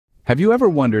Have you ever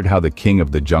wondered how the king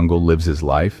of the jungle lives his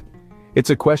life? It's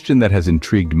a question that has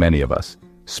intrigued many of us,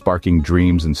 sparking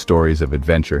dreams and stories of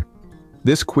adventure.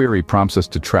 This query prompts us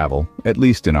to travel, at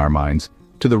least in our minds,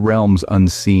 to the realms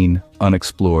unseen,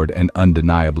 unexplored, and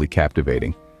undeniably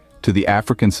captivating. To the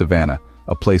African savanna,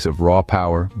 a place of raw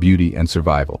power, beauty, and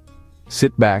survival.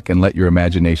 Sit back and let your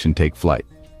imagination take flight.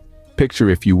 Picture,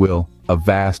 if you will, a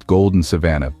vast golden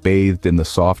savanna bathed in the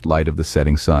soft light of the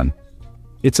setting sun.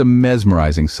 It's a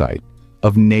mesmerizing sight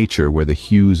of nature where the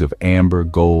hues of amber,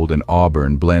 gold, and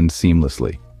auburn blend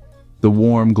seamlessly. The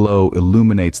warm glow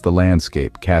illuminates the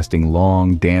landscape, casting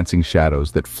long, dancing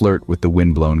shadows that flirt with the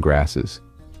wind-blown grasses.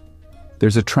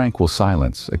 There's a tranquil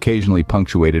silence, occasionally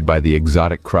punctuated by the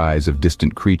exotic cries of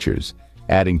distant creatures,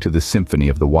 adding to the symphony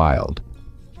of the wild.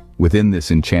 Within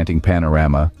this enchanting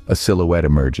panorama, a silhouette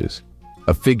emerges.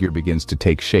 A figure begins to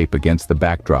take shape against the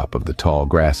backdrop of the tall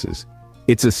grasses.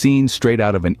 It's a scene straight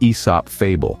out of an Aesop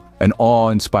fable, an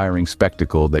awe-inspiring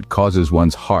spectacle that causes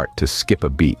one's heart to skip a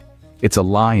beat. It's a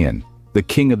lion, the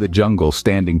king of the jungle,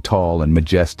 standing tall and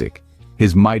majestic.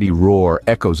 His mighty roar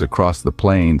echoes across the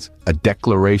plains, a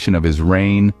declaration of his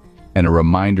reign and a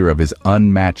reminder of his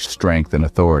unmatched strength and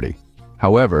authority.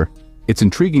 However, it's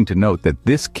intriguing to note that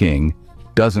this king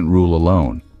doesn't rule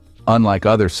alone. Unlike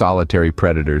other solitary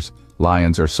predators,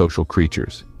 lions are social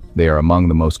creatures. They are among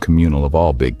the most communal of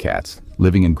all big cats,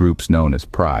 living in groups known as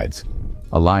prides.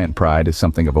 A lion pride is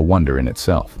something of a wonder in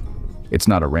itself. It's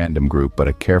not a random group, but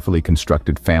a carefully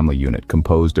constructed family unit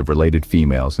composed of related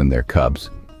females and their cubs,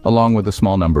 along with a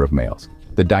small number of males.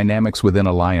 The dynamics within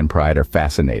a lion pride are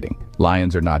fascinating.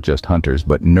 Lions are not just hunters,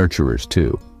 but nurturers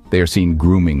too. They are seen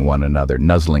grooming one another,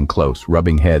 nuzzling close,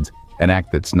 rubbing heads, an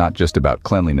act that's not just about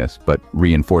cleanliness, but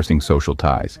reinforcing social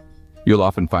ties. You'll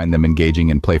often find them engaging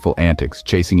in playful antics,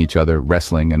 chasing each other,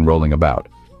 wrestling, and rolling about.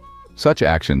 Such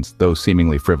actions, though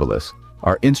seemingly frivolous,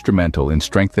 are instrumental in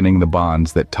strengthening the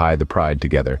bonds that tie the pride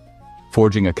together,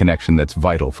 forging a connection that's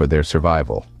vital for their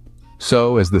survival.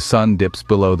 So, as the sun dips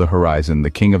below the horizon,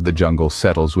 the king of the jungle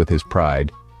settles with his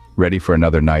pride, ready for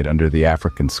another night under the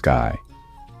African sky.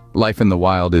 Life in the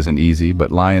wild isn't easy,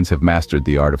 but lions have mastered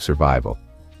the art of survival,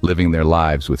 living their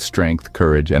lives with strength,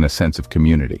 courage, and a sense of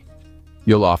community.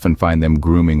 You'll often find them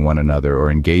grooming one another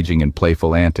or engaging in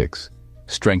playful antics,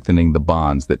 strengthening the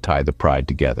bonds that tie the pride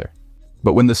together.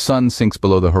 But when the sun sinks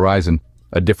below the horizon,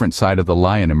 a different side of the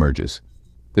lion emerges.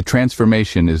 The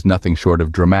transformation is nothing short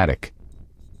of dramatic.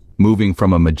 Moving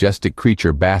from a majestic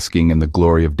creature basking in the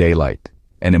glory of daylight,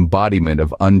 an embodiment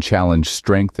of unchallenged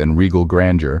strength and regal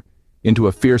grandeur, into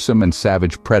a fearsome and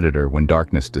savage predator when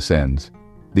darkness descends.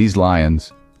 These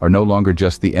lions are no longer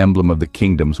just the emblem of the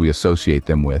kingdoms we associate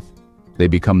them with. They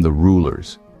become the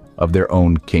rulers of their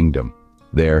own kingdom,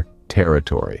 their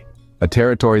territory. A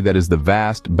territory that is the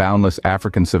vast, boundless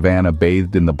African savanna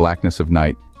bathed in the blackness of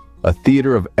night, a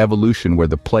theater of evolution where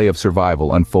the play of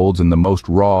survival unfolds in the most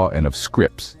raw and of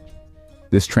scripts.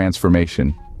 This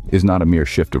transformation is not a mere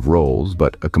shift of roles,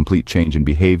 but a complete change in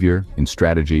behavior, in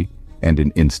strategy, and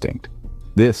in instinct.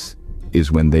 This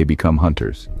is when they become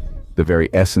hunters. The very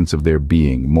essence of their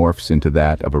being morphs into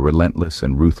that of a relentless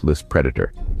and ruthless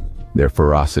predator. Their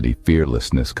ferocity,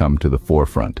 fearlessness come to the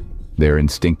forefront. Their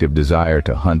instinctive desire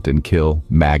to hunt and kill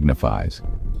magnifies,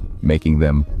 making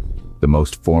them the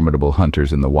most formidable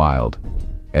hunters in the wild.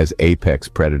 As apex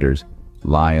predators,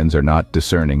 lions are not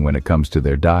discerning when it comes to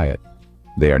their diet.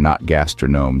 They are not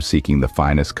gastronomes seeking the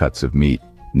finest cuts of meat.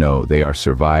 No, they are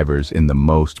survivors in the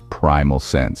most primal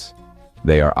sense.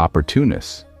 They are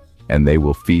opportunists, and they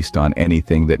will feast on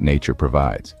anything that nature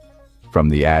provides. From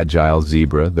the agile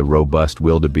zebra, the robust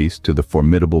wildebeest, to the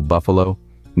formidable buffalo,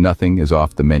 nothing is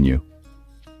off the menu.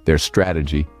 Their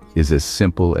strategy is as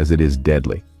simple as it is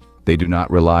deadly. They do not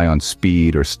rely on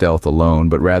speed or stealth alone,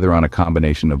 but rather on a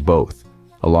combination of both,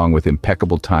 along with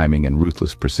impeccable timing and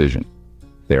ruthless precision.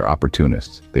 They are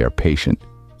opportunists. They are patient,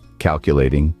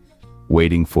 calculating,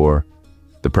 waiting for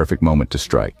the perfect moment to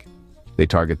strike. They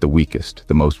target the weakest,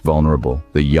 the most vulnerable,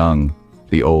 the young,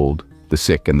 the old, the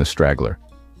sick, and the straggler,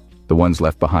 the ones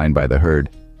left behind by the herd.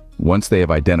 Once they have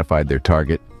identified their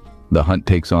target, the hunt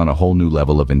takes on a whole new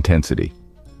level of intensity.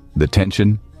 The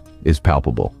tension is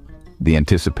palpable. The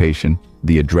anticipation,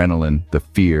 the adrenaline, the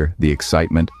fear, the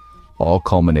excitement, all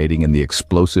culminating in the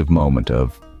explosive moment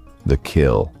of the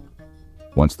kill.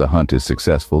 Once the hunt is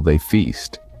successful, they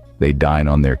feast. They dine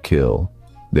on their kill,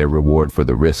 their reward for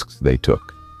the risks they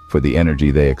took, for the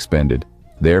energy they expended.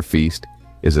 Their feast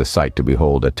is a sight to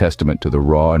behold, a testament to the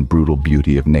raw and brutal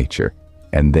beauty of nature.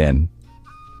 And then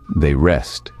they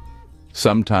rest,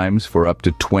 sometimes for up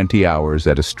to 20 hours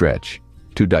at a stretch,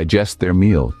 to digest their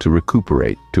meal, to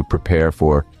recuperate, to prepare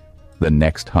for the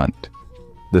next hunt.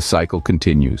 The cycle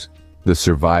continues. The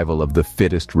survival of the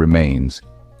fittest remains,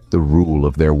 the rule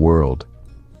of their world.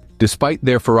 Despite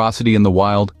their ferocity in the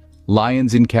wild,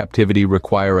 lions in captivity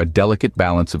require a delicate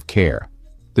balance of care.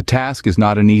 The task is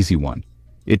not an easy one.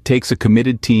 It takes a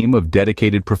committed team of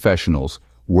dedicated professionals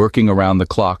working around the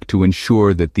clock to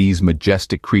ensure that these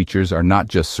majestic creatures are not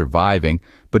just surviving,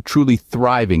 but truly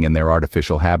thriving in their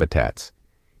artificial habitats.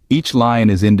 Each lion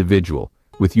is individual,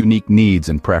 with unique needs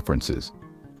and preferences.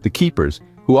 The keepers,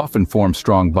 who often form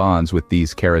strong bonds with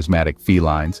these charismatic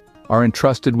felines, are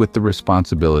entrusted with the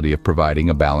responsibility of providing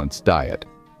a balanced diet.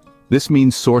 This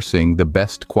means sourcing the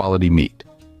best quality meat,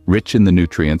 rich in the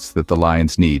nutrients that the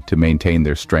lions need to maintain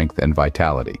their strength and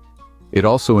vitality. It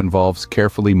also involves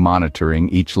carefully monitoring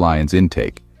each lion's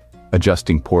intake,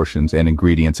 adjusting portions and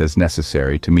ingredients as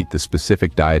necessary to meet the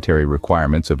specific dietary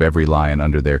requirements of every lion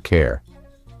under their care.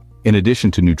 In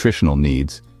addition to nutritional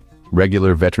needs,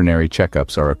 regular veterinary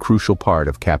checkups are a crucial part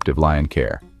of captive lion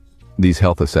care. These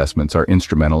health assessments are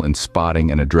instrumental in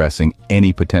spotting and addressing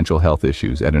any potential health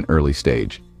issues at an early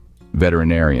stage.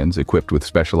 Veterinarians, equipped with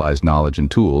specialized knowledge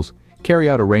and tools, carry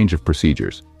out a range of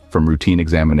procedures, from routine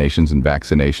examinations and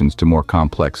vaccinations to more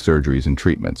complex surgeries and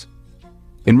treatments.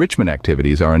 Enrichment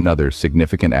activities are another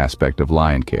significant aspect of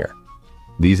lion care.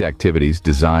 These activities,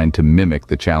 designed to mimic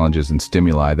the challenges and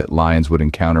stimuli that lions would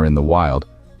encounter in the wild,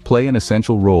 play an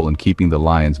essential role in keeping the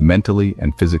lions mentally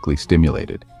and physically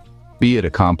stimulated. Be it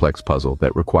a complex puzzle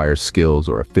that requires skills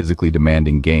or a physically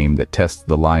demanding game that tests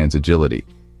the lion's agility,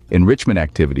 enrichment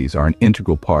activities are an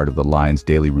integral part of the lion's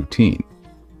daily routine.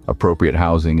 Appropriate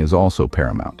housing is also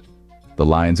paramount. The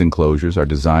lion's enclosures are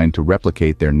designed to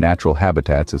replicate their natural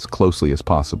habitats as closely as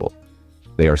possible.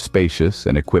 They are spacious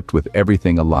and equipped with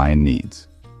everything a lion needs,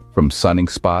 from sunning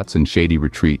spots and shady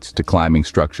retreats to climbing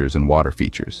structures and water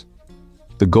features.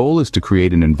 The goal is to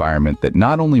create an environment that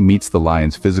not only meets the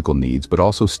lion's physical needs but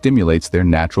also stimulates their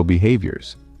natural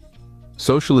behaviors.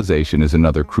 Socialization is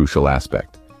another crucial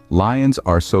aspect. Lions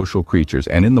are social creatures,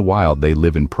 and in the wild they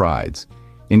live in prides.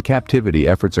 In captivity,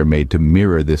 efforts are made to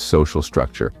mirror this social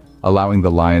structure, allowing the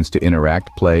lions to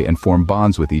interact, play, and form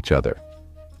bonds with each other.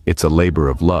 It's a labor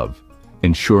of love,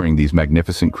 ensuring these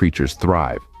magnificent creatures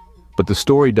thrive. But the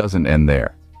story doesn't end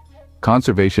there.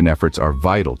 Conservation efforts are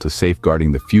vital to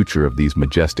safeguarding the future of these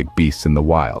majestic beasts in the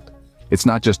wild. It's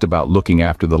not just about looking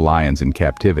after the lions in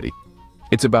captivity.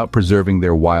 It's about preserving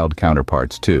their wild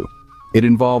counterparts too. It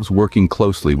involves working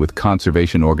closely with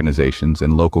conservation organizations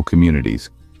and local communities,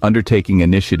 undertaking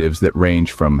initiatives that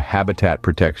range from habitat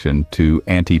protection to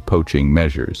anti-poaching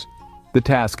measures. The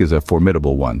task is a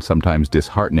formidable one, sometimes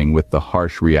disheartening with the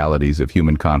harsh realities of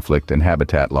human conflict and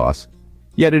habitat loss.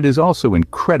 Yet it is also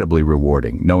incredibly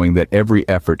rewarding, knowing that every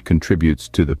effort contributes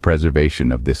to the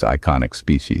preservation of this iconic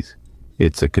species.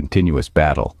 It's a continuous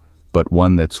battle, but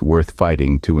one that's worth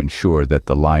fighting to ensure that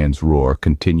the lion's roar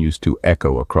continues to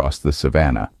echo across the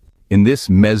savanna. In this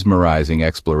mesmerizing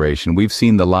exploration, we've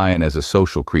seen the lion as a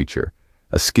social creature,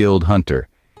 a skilled hunter,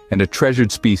 and a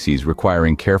treasured species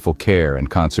requiring careful care and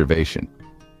conservation.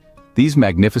 These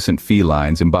magnificent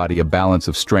felines embody a balance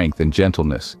of strength and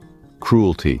gentleness,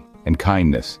 cruelty and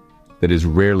kindness that is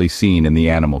rarely seen in the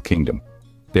animal kingdom.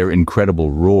 Their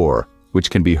incredible roar, which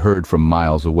can be heard from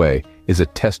miles away, is a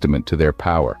testament to their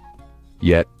power.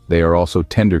 Yet, they are also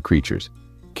tender creatures,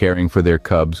 caring for their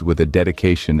cubs with a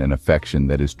dedication and affection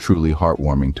that is truly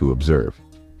heartwarming to observe.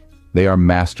 They are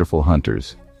masterful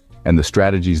hunters, and the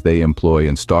strategies they employ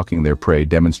in stalking their prey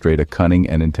demonstrate a cunning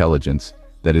and intelligence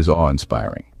that is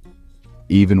awe-inspiring.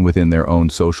 Even within their own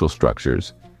social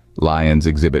structures, lions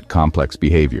exhibit complex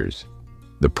behaviors.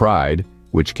 The pride,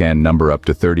 which can number up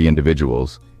to 30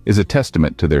 individuals, is a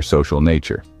testament to their social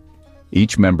nature.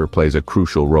 Each member plays a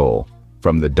crucial role,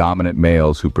 from the dominant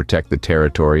males who protect the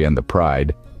territory and the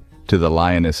pride, to the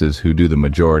lionesses who do the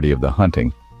majority of the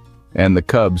hunting, and the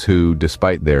cubs who,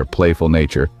 despite their playful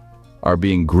nature, are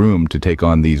being groomed to take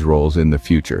on these roles in the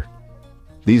future.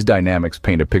 These dynamics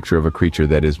paint a picture of a creature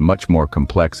that is much more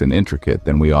complex and intricate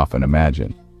than we often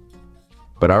imagine.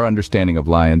 But our understanding of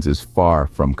lions is far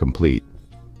from complete.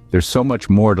 There's so much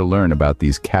more to learn about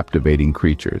these captivating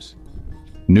creatures.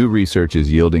 New research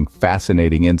is yielding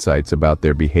fascinating insights about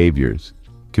their behaviors,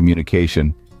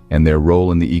 communication, and their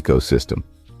role in the ecosystem.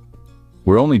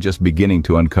 We're only just beginning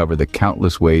to uncover the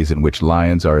countless ways in which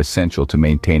lions are essential to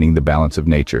maintaining the balance of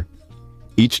nature.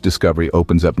 Each discovery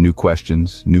opens up new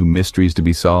questions, new mysteries to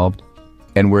be solved,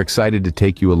 and we're excited to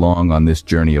take you along on this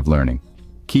journey of learning.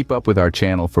 Keep up with our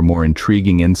channel for more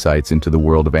intriguing insights into the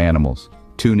world of animals.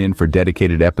 Tune in for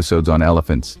dedicated episodes on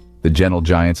elephants, the gentle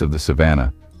giants of the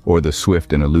savanna, or the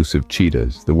swift and elusive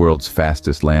cheetahs, the world's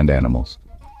fastest land animals.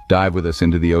 Dive with us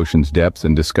into the ocean's depths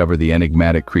and discover the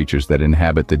enigmatic creatures that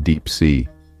inhabit the deep sea.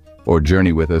 Or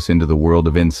journey with us into the world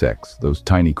of insects, those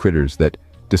tiny critters that,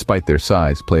 despite their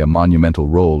size, play a monumental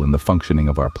role in the functioning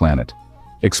of our planet.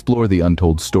 Explore the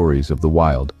untold stories of the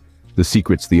wild, the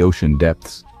secrets of the ocean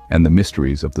depths, and the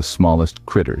mysteries of the smallest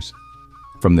critters.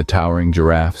 From the towering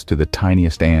giraffes to the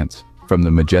tiniest ants, from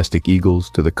the majestic eagles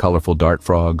to the colorful dart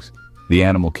frogs, the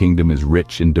animal kingdom is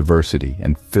rich in diversity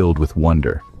and filled with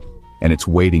wonder. And it's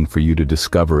waiting for you to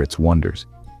discover its wonders.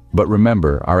 But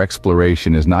remember, our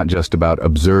exploration is not just about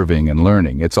observing and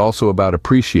learning, it's also about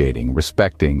appreciating,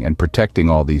 respecting, and protecting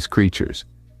all these creatures.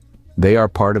 They are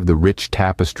part of the rich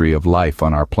tapestry of life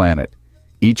on our planet,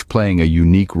 each playing a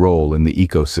unique role in the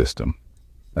ecosystem.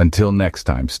 Until next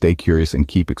time, stay curious and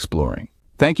keep exploring.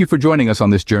 Thank you for joining us on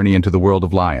this journey into the world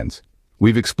of lions.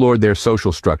 We've explored their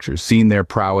social structures, seen their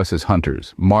prowess as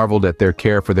hunters, marveled at their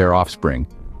care for their offspring,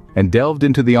 and delved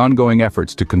into the ongoing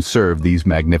efforts to conserve these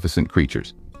magnificent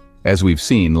creatures. As we've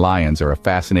seen, lions are a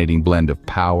fascinating blend of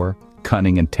power,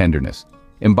 cunning, and tenderness,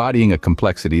 embodying a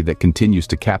complexity that continues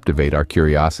to captivate our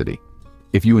curiosity.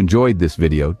 If you enjoyed this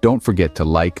video, don't forget to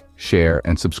like, share,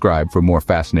 and subscribe for more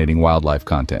fascinating wildlife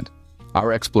content.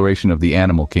 Our exploration of the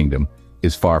animal kingdom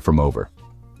is far from over.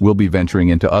 We'll be venturing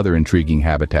into other intriguing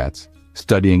habitats,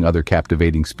 studying other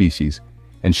captivating species,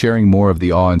 and sharing more of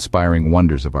the awe-inspiring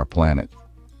wonders of our planet.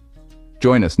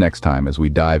 Join us next time as we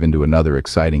dive into another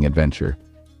exciting adventure.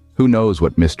 Who knows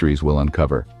what mysteries we'll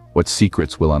uncover, what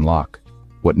secrets we'll unlock,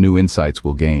 what new insights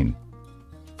we'll gain.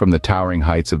 From the towering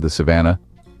heights of the savannah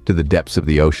to the depths of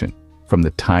the ocean, from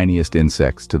the tiniest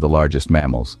insects to the largest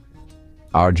mammals,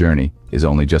 our journey is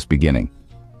only just beginning.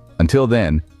 Until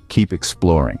then, keep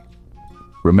exploring.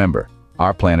 Remember,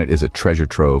 our planet is a treasure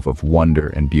trove of wonder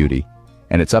and beauty,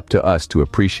 and it's up to us to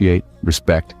appreciate,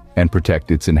 respect, and protect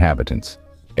its inhabitants.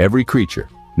 Every creature,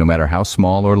 no matter how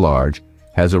small or large,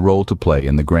 has a role to play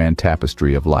in the grand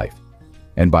tapestry of life.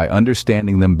 And by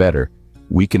understanding them better,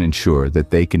 we can ensure that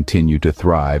they continue to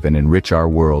thrive and enrich our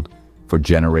world for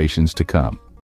generations to come.